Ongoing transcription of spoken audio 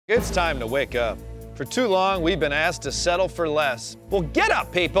It's time to wake up. For too long, we've been asked to settle for less. Well, get up,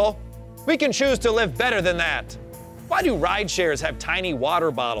 people. We can choose to live better than that. Why do ride shares have tiny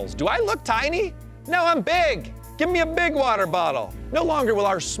water bottles? Do I look tiny? No, I'm big. Give me a big water bottle. No longer will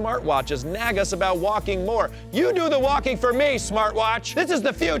our smartwatches nag us about walking more. You do the walking for me, smartwatch. This is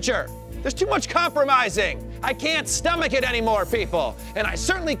the future. There's too much compromising. I can't stomach it anymore, people. And I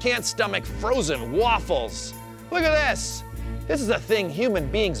certainly can't stomach frozen waffles. Look at this. This is a thing human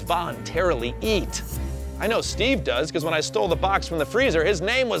beings voluntarily eat. I know Steve does, because when I stole the box from the freezer, his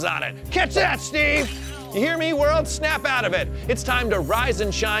name was on it. Catch that, Steve! You hear me, world? Snap out of it. It's time to rise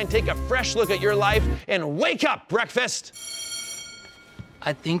and shine, take a fresh look at your life, and wake up, breakfast!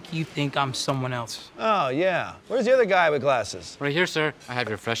 I think you think I'm someone else. Oh, yeah. Where's the other guy with glasses? Right here, sir. I have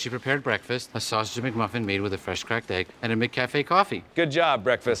your freshly prepared breakfast, a sausage McMuffin made with a fresh cracked egg, and a McCafe coffee. Good job,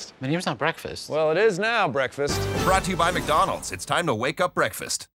 breakfast. My name's not breakfast. Well, it is now, breakfast. Brought to you by McDonald's. It's time to wake up breakfast.